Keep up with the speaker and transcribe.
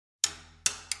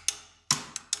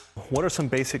what are some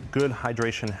basic good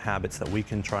hydration habits that we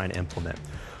can try and implement?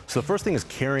 So the first thing is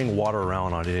carrying water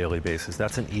around on a daily basis.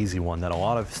 That's an easy one that a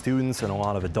lot of students and a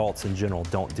lot of adults in general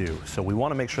don't do. So we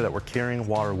want to make sure that we're carrying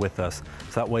water with us,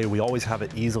 so that way we always have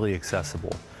it easily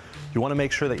accessible. You want to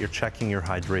make sure that you're checking your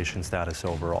hydration status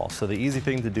overall. So the easy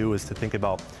thing to do is to think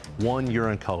about one,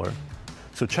 urine color.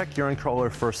 So check urine color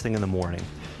first thing in the morning.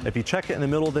 If you check it in the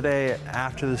middle of the day,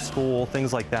 after the school,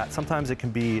 things like that, sometimes it can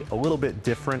be a little bit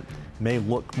different, may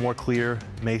look more clear,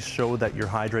 may show that you're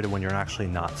hydrated when you're actually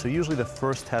not. So usually the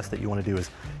first test that you want to do is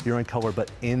urine color,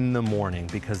 but in the morning,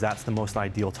 because that's the most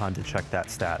ideal time to check that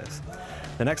status.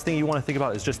 The next thing you want to think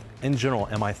about is just in general,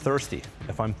 am I thirsty?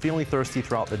 If I'm feeling thirsty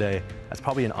throughout the day, that's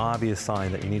probably an obvious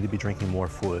sign that you need to be drinking more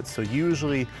fluids. So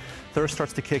usually thirst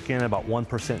starts to kick in at about 1%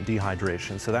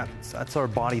 dehydration. So that's our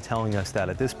body telling us that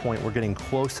at this point we're getting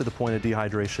close to the point of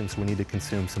dehydration, so we need to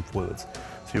consume some fluids.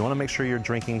 So you want to make sure you're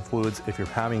drinking fluids if you're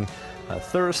having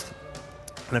thirst,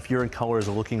 and if urine colors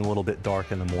are looking a little bit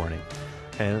dark in the morning.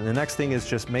 And the next thing is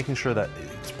just making sure that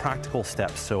it's practical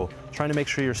steps. So trying to make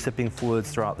sure you're sipping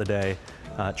fluids throughout the day,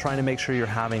 trying to make sure you're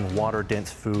having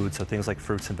water-dense food, so things like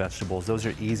fruits and vegetables. Those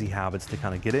are easy habits to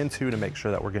kind of get into to make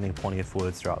sure that we're getting plenty of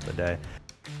fluids throughout the day.